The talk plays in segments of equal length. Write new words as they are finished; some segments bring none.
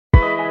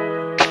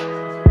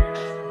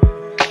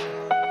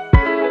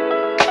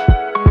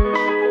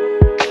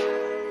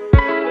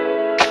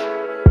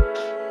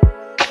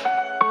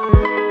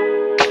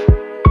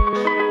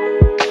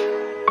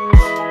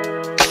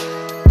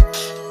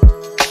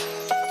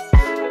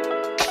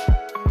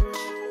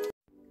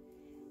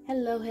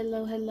Hello,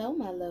 hello, hello,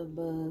 my love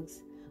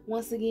bugs.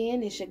 Once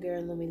again, it's your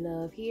girl Lumi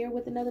Love here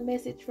with another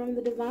message from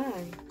the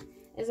divine.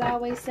 As I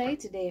always say,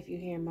 today if you're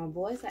hearing my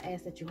voice, I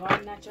ask that you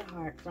harden not your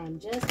heart, for I'm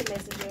just a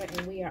messenger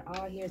and we are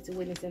all here to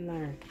witness and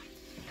learn.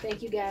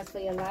 Thank you guys for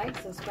your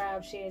likes,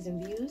 subscribe, shares,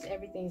 and views.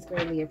 Everything's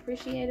greatly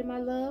appreciated, my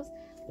loves.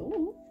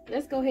 Ooh,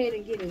 let's go ahead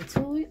and get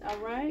into it, all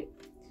right?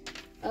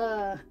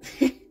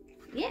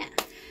 Yeah.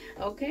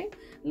 Okay,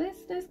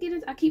 let's get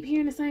it. I keep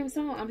hearing the same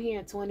song. I'm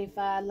hearing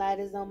 25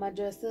 lighters on my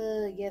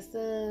dresser. Yes,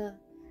 sir.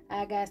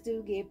 I got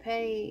to get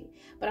paid.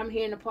 But I'm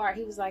hearing the part.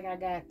 He was like, I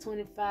got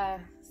 25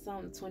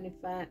 something,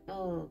 25.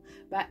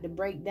 About to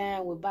break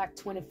down with about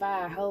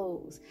 25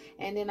 hoes.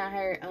 And then I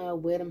heard,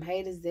 where them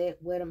haters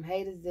at? Where them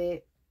haters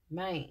at?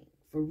 Man,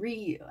 for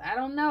real. I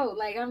don't know.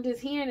 Like, I'm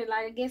just hearing it.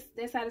 Like, I guess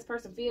that's how this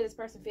person feel. This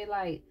person feel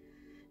like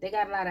they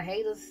got a lot of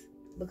haters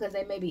because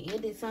they maybe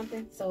ended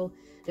something. So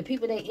the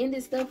people they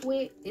ended stuff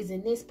with is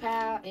in this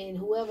pile, and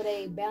whoever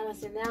they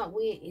balancing out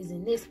with is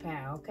in this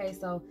pile. Okay,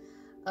 so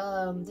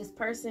this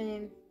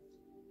person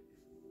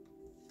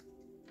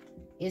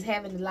is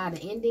having a lot of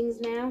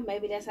endings now.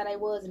 Maybe that's how they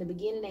was in the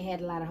beginning. They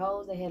had a lot of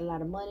hoes, they had a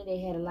lot of money, they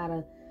had a lot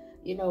of,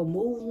 you know,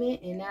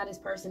 movement, and now this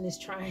person is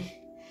trying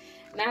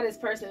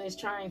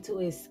to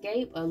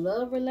escape a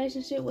love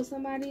relationship with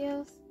somebody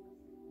else.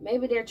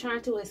 Maybe they're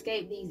trying to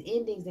escape these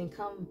endings and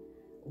come,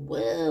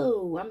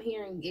 whoa, I'm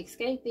hearing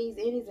escape these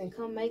endings and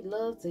come make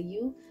love to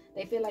you.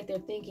 They feel like they're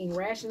thinking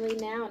rationally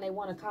now and they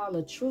want to call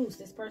a truce.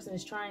 This person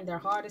is trying their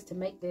hardest to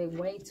make their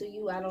way to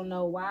you. I don't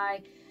know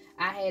why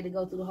I had to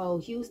go through the whole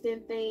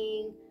Houston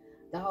thing,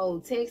 the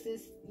whole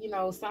Texas, you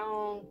know,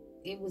 song.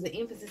 It was an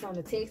emphasis on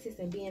the Texas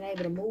and being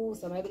able to move.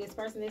 So maybe this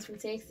person is from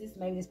Texas.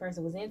 Maybe this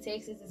person was in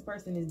Texas. This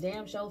person is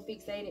damn sure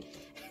fixated.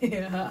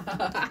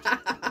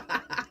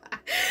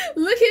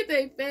 Look at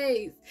their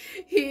face.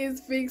 He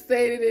is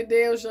fixated and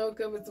damn sure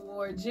coming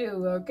towards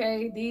you,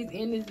 okay? These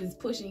endings is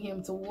pushing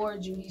him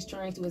towards you. He's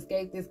trying to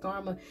escape this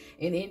karma,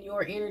 and in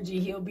your energy,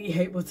 he'll be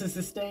able to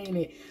sustain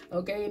it,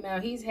 okay? Now,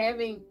 he's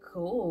having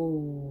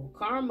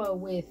karma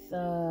with,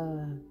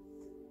 damn,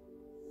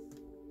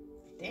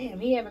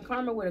 he having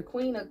karma with a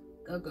queen of,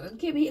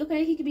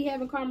 he could be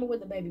having karma with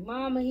the baby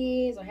mama of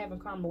his, or having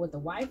karma with the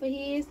wife of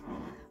his.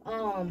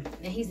 And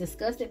he's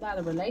disgusted by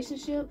the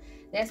relationship.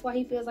 That's why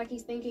he feels like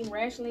he's thinking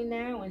rationally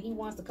now, and he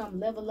wants to come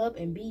level up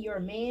and be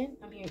your man.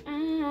 I'm hearing,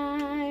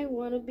 I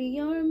want to be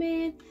your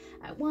man.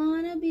 I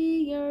want to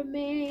be your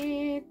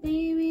man,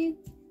 baby.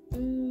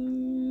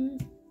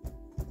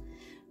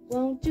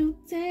 Won't you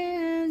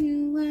tell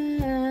you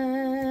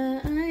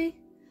why?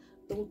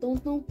 Dun, dun,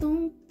 dun,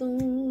 dun,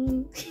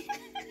 dun.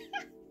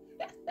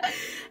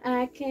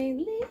 I can't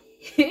live.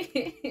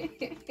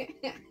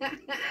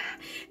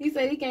 He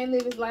said he can't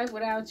live his life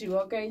without you,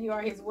 okay? You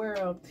are his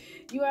world.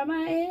 You are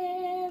my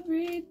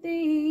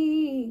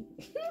everything.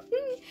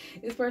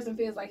 This person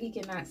feels like he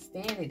cannot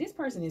stand it. This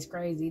person is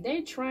crazy.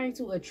 They're trying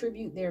to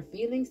attribute their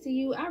feelings to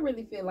you. I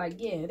really feel like,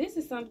 yeah, this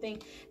is something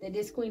that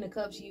this Queen of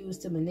Cups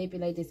used to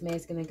manipulate this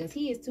masculine, because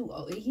he is too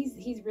old.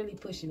 He's really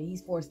pushing it.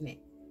 He's forcing it.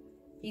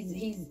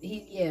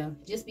 Yeah,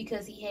 just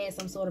because he had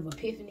some sort of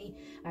epiphany,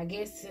 I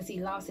guess, since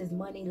he lost his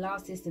money,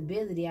 lost his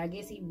stability, I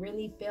guess he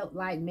really felt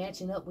like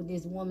matching up with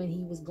this woman,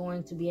 he was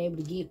going to be able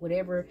to get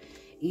whatever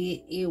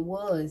it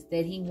was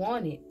that he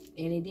wanted,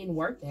 and it didn't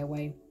work that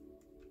way.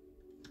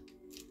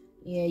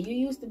 Yeah, you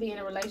used to be in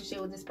a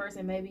relationship with this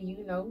person. Maybe,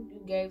 you know, you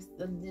gave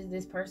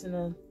this person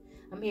a,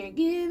 I'm here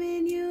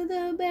giving you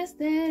the best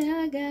that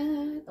I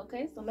got.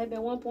 Okay, so maybe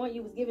at one point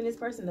you was giving this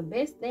person the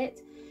best that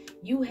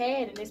you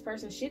had, and this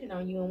person shitted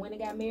on you and went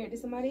and got married to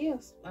somebody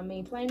else. I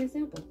mean, plain and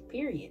simple,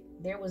 period.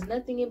 There was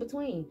nothing in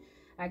between.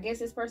 I guess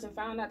this person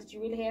found out that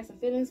you really had some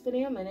feelings for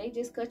them, and they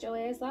just cut your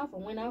ass off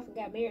and went off and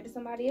got married to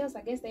somebody else.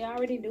 I guess they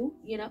already knew,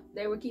 you know,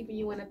 they were keeping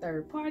you in a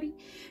third party.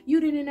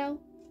 You didn't know.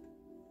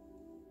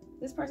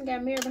 This person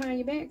got married behind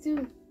your back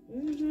too.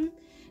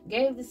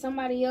 Gave to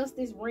somebody else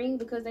this ring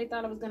because they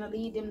thought it was going to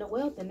lead them to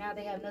wealth, and now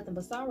they have nothing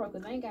but sorrow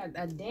because they ain't got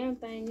a damn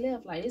thing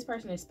left. Like, this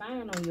person is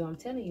spying on you. I'm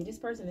telling you, this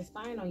person is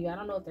spying on you. I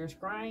don't know if they're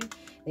scrying.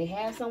 They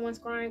have someone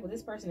scrying, but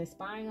this person is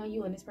spying on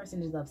you, and this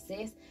person is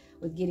obsessed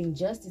with getting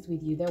justice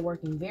with you. They're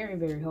working very,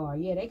 very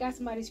hard. Yeah, they got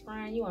somebody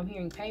scrying you. I'm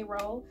hearing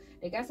payroll.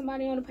 They got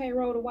somebody on the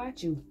payroll to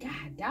watch you.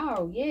 God,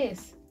 dog,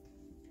 yes.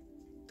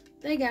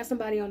 They got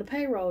somebody on the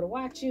payroll to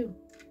watch you.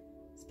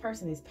 This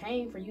person is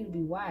paying for you to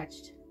be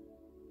watched.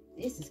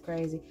 This is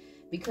crazy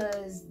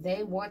because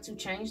they want to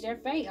change their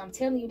fate. I'm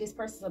telling you, this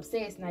person's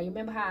obsessed. Now, you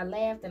remember how I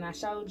laughed and I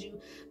showed you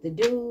the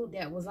dude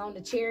that was on the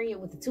chariot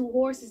with the 2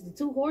 horses? The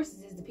 2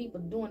 horses is the people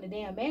doing the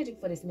damn magic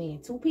for this man.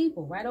 2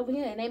 people right over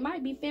here. And they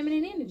might be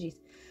feminine energies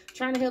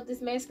trying to help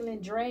this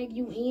masculine drag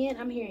you in.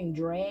 I'm hearing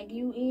drag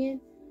you in.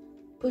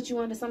 Put you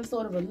under some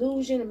sort of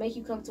illusion and make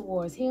you come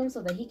towards him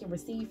so that he can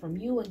receive from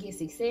you and get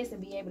success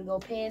and be able to go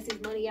pass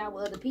his money out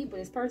with other people.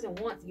 This person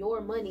wants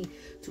your money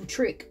to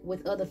trick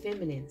with other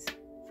feminines.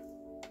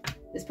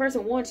 This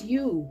person wants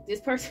you. This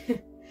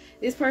person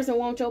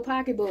wants your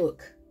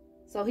pocketbook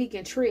so he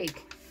can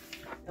trick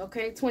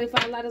Okay,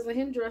 $25 on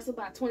him dress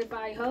about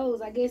 25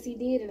 hoes. I guess he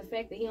did, and the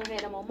fact that he don't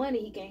have no more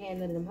money, he can't have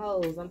none of them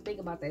hoes. I'm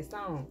thinking about that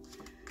song.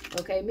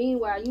 Okay,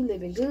 meanwhile, you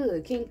living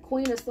good.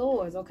 Queen of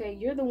Swords. Okay,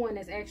 you're the one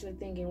that's actually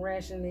thinking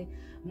rationally,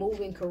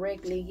 moving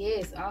correctly.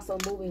 Yes, also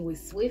moving with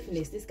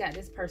swiftness. This got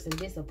this person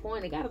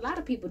disappointed. Got a lot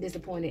of people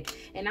disappointed.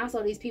 And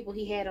also these people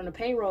he had on the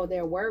payroll,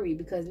 they're worried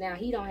because now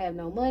he don't have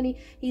no money.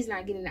 He's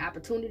not getting the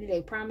opportunity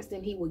they promised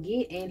him he would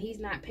get, and he's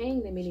not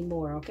paying them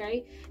anymore,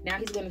 okay? Now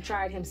he's going to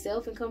try it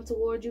himself and come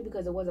towards you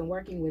because it wasn't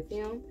working with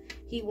them.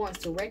 He wants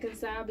to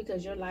reconcile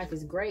because your life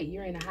is great.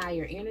 You're in a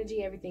higher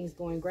energy. Everything's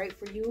going great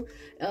for you.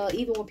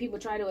 Even when people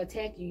try to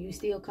attack you, you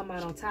still come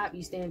out on top.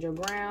 You stand your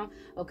ground,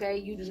 okay?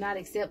 You do not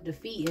accept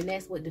defeat, and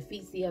that's what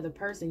defeats the other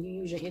person. You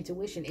use your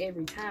intuition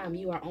every time.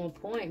 You are on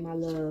point, my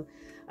love.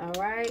 All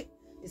right?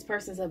 This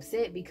person's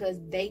upset because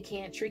they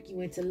can't trick you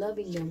into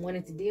loving them,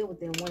 wanting to deal with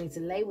them, wanting to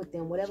lay with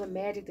them. Whatever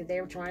magic that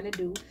they were trying to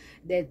do,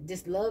 that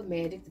this love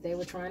magic that they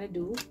were trying to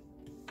do,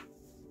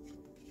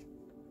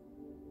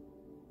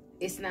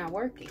 it's not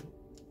working.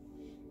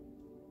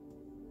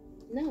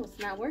 No, it's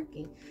not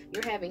working.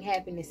 You're having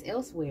happiness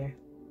elsewhere.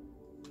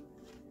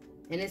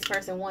 And this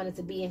person wanted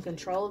to be in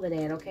control of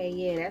that, okay?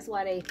 Yeah, that's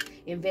why they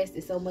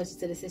invested so much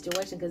into the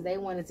situation, because they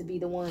wanted to be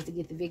the ones to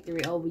get the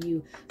victory over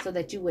you so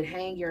that you would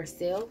hang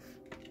yourself.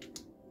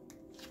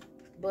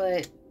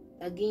 But,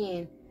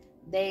 again,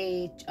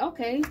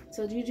 okay,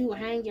 so you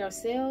hang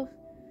yourself.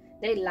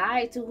 They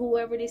lied to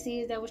whoever this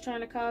is that was trying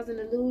to cause an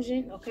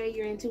illusion, okay?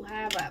 You're in too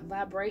high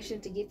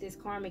vibration to get this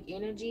karmic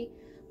energy.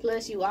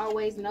 Plus, you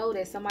always know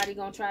that somebody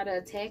going to try to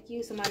attack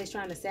you. Somebody's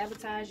trying to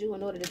sabotage you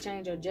in order to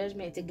change your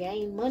judgment to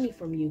gain money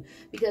from you.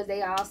 Because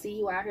they all see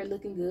you out here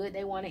looking good.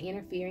 They want to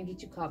interfere and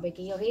get you caught back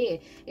in your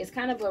head. It's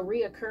kind of a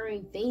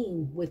reoccurring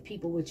theme with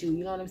people with you.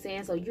 You know what I'm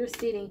saying? So you're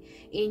sitting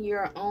in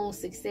your own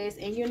success.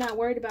 And you're not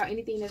worried about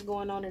anything that's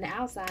going on in the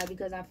outside.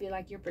 Because I feel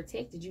like you're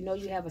protected. You know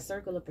you have a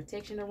circle of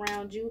protection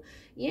around you.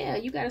 Yeah,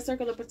 you got a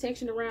circle of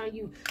protection around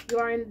you. You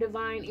are in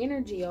divine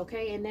energy,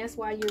 okay? And that's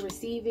why you're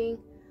receiving...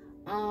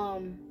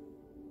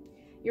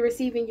 You're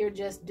receiving your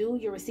just due.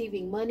 You're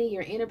receiving money.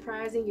 You're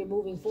enterprising. You're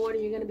moving forward.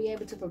 And you're going to be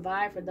able to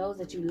provide for those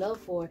that you love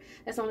for.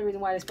 That's the only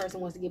reason why this person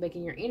wants to get back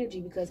in your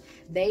energy, because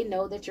they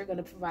know that you're going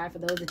to provide for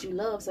those that you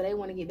love. So they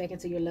want to get back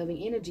into your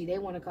loving energy. They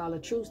want to call a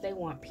truce. They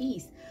want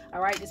peace.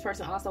 All right. This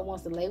person also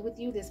wants to lay with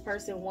you. This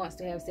person wants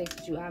to have sex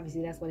with you.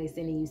 Obviously, that's why they're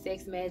sending you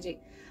sex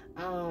magic.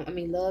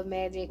 Love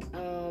magic.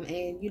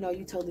 And, you know,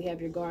 you totally have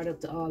your guard up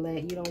to all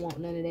that. You don't want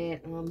none of that.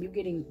 You're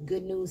getting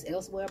good news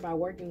elsewhere by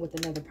working with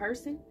another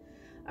person.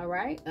 All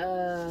right.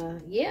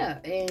 Yeah.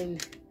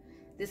 And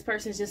this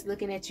person's just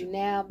looking at you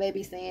now,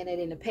 maybe saying that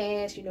in the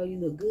past, you know, you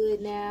look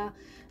good now.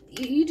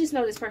 You just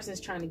know this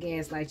person's trying to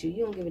gaslight you.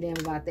 You don't give a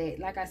damn about that.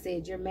 Like I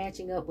said, you're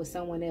matching up with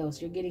someone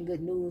else. You're getting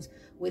good news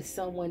with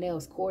someone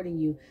else courting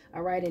you.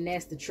 All right. And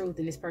that's the truth.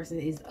 And this person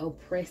is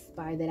oppressed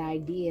by that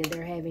idea.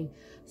 They're having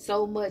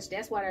so much.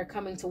 That's why they're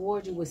coming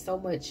towards you with so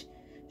much,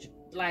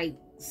 like,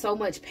 so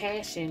much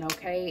passion,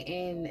 okay?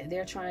 And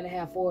they're trying to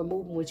have forward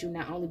movement with you,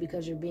 not only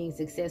because you're being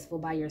successful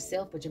by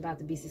yourself, but you're about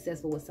to be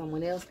successful with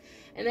someone else,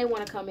 and they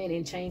want to come in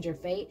and change your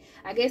fate.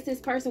 I guess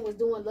this person was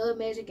doing love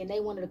magic, and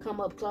they wanted to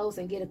come up close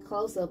and get a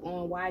close-up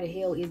on why the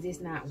hell is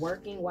this not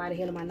working? Why the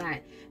hell am I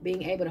not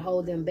being able to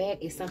hold them back?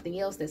 It's something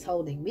else that's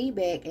holding me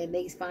back, and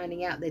they's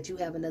finding out that you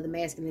have another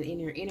masculine in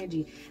your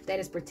energy that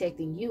is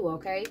protecting you,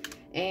 okay?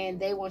 And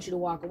they want you to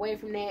walk away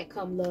from that,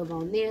 come love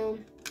on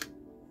them.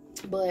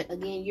 But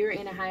again, you're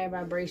in a higher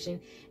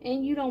vibration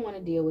and you don't want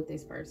to deal with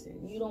this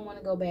person. You don't want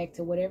to go back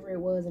to whatever it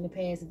was in the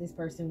past that this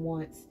person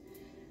wants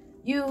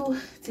you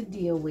to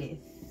deal with.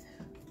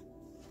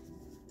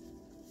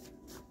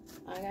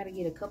 I got to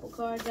get a couple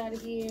cards out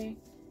of here.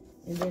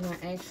 And then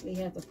I actually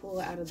have to pull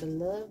out of the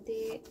love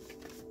deck.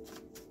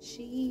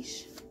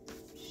 Sheesh.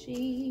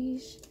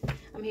 Sheesh.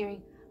 I'm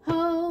hearing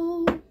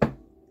ho.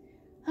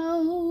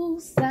 Ho.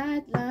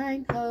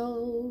 Sideline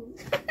ho.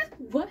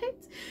 What?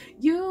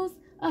 Use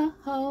a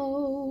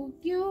hoe,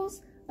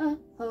 use a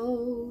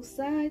hoe,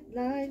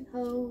 sideline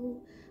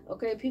hoe.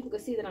 Okay, people can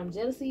see that I'm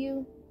jealous of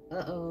you.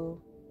 Uh-oh.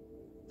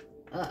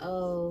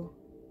 Uh-oh.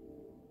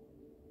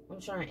 I'm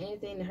trying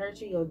anything to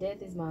hurt you. Your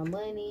death is my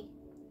money.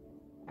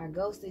 I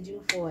ghosted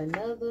you for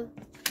another.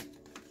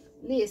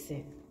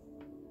 Listen.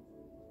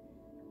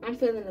 I'm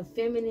feeling a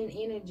feminine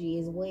energy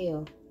as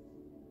well.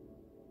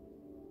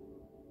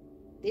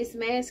 This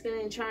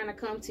masculine trying to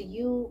come to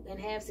you and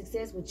have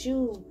success with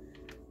you,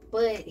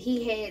 but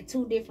he had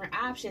two different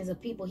options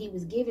of people he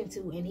was giving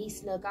to, and he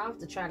snuck off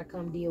to try to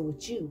come deal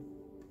with you.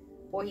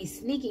 Or he's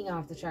sneaking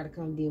off to try to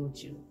come deal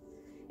with you.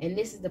 And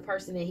this is the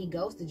person that he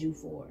ghosted you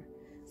for.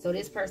 So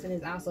this person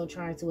is also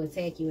trying to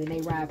attack you, and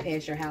they ride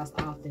past your house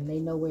often. They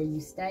know where you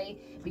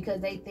stay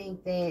because they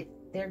think that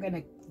they're going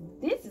to,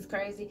 this is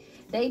crazy.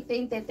 They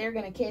think that they're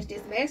going to catch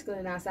this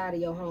masculine outside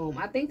of your home.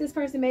 I think this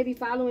person may be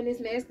following this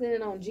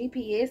masculine on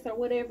GPS or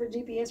whatever,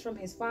 GPS from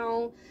his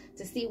phone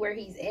to see where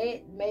he's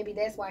at. Maybe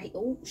that's why he,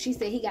 oh, she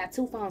said he got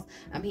two phones.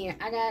 I'm here.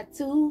 I got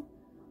two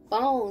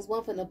phones,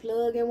 one for the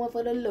plug and one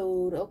for the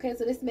load. Okay,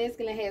 so this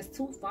masculine has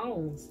two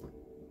phones.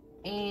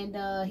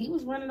 And he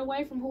was running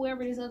away from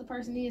whoever this other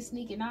person is,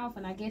 sneaking off.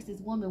 And I guess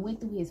this woman went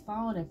through his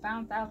phone and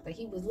found out that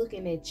he was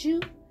looking at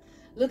you,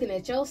 looking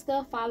at your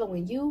stuff,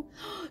 following you.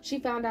 She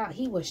found out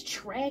he was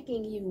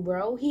tracking you,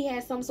 bro. He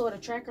had some sort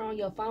of tracker on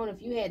your phone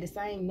if you had the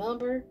same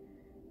number.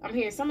 I'm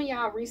hearing some of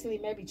y'all recently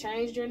maybe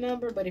changed your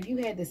number, but if you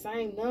had the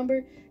same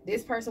number,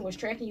 this person was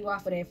tracking you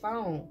off of that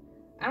phone.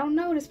 I don't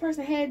know. This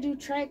person had you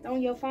tracked on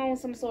your phone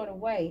some sort of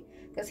way,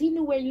 because he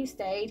knew where you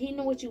stayed. He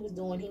knew what you was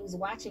doing. He was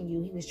watching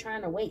you. He was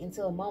trying to wait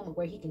until a moment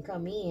where he can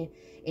come in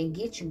and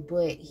get you,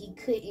 but he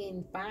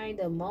couldn't find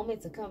a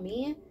moment to come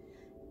in.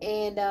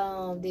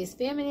 And this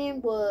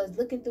feminine was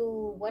looking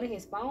through one of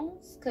his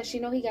phones, because she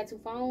know he got 2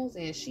 phones,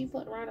 and she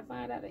fucked around to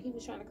find out that he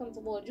was trying to come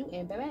towards you.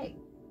 And baby,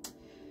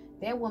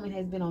 that woman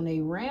has been on a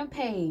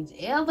rampage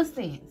ever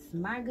since.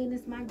 My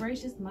goodness, my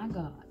gracious, my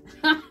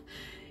God.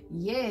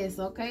 Yes,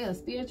 okay, a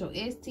spiritual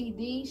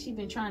STD. She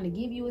been trying to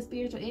give you a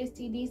spiritual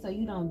STD so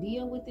you don't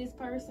deal with this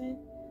person.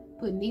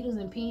 Put needles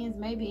and pins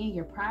maybe in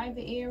your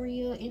private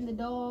area, in the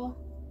doll,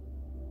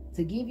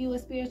 to give you a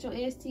spiritual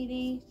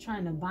STD.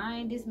 Trying to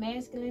bind this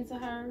masculine to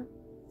her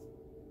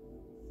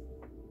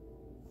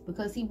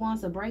because he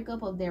wants a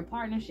breakup of their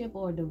partnership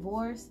or a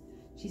divorce.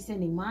 She's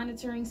sending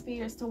monitoring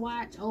spirits to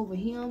watch over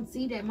him.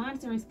 See, that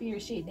monitoring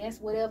spirit shit, that's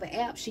whatever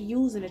app she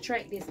using to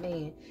track this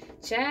man.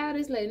 Child,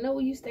 just let her know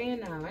where you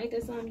stand now. Ain't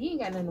that something? You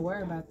ain't got nothing to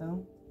worry about,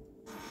 though.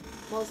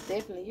 Most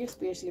definitely, you're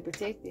spiritually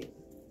protected.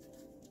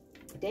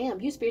 Damn,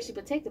 you spiritually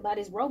protected by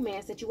this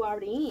romance that you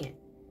already in.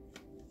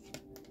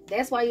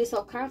 That's why you're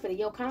so confident.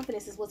 Your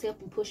confidence is what's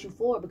helping push you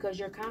forward, because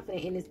you're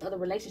confident in this other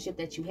relationship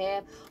that you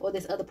have, or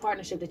this other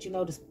partnership that you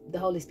know the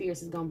Holy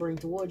Spirit is going to bring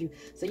toward you.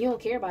 So you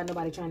don't care about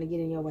nobody trying to get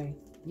in your way.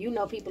 You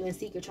know people in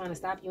secret trying to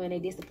stop you, and they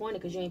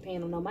disappointed because you ain't paying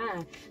them no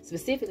mind.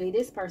 Specifically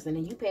this person,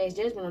 and you passed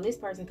judgment on this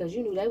person because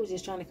you knew they was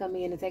just trying to come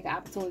in and take an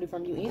opportunity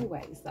from you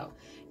anyway. So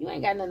you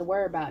ain't got nothing to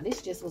worry about. This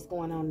is just what's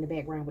going on in the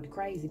background with the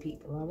crazy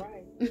people. All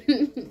right.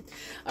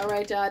 All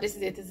right, y'all. This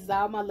is it. This is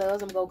all my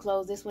loves. I'm gonna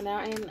close this one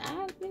out, and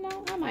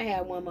I might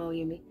have one more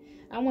in me.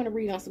 I want to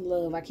read on some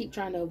love. I keep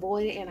trying to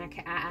avoid it, and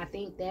I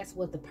think that's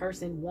what the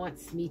person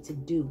wants me to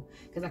do,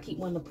 because I keep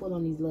wanting to pull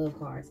on these love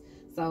cards.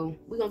 So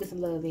we're gonna get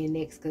some love in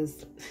next,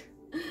 because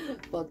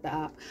fuck the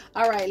op.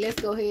 All right,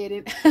 let's go ahead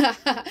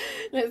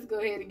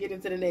and get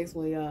into the next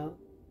one, y'all.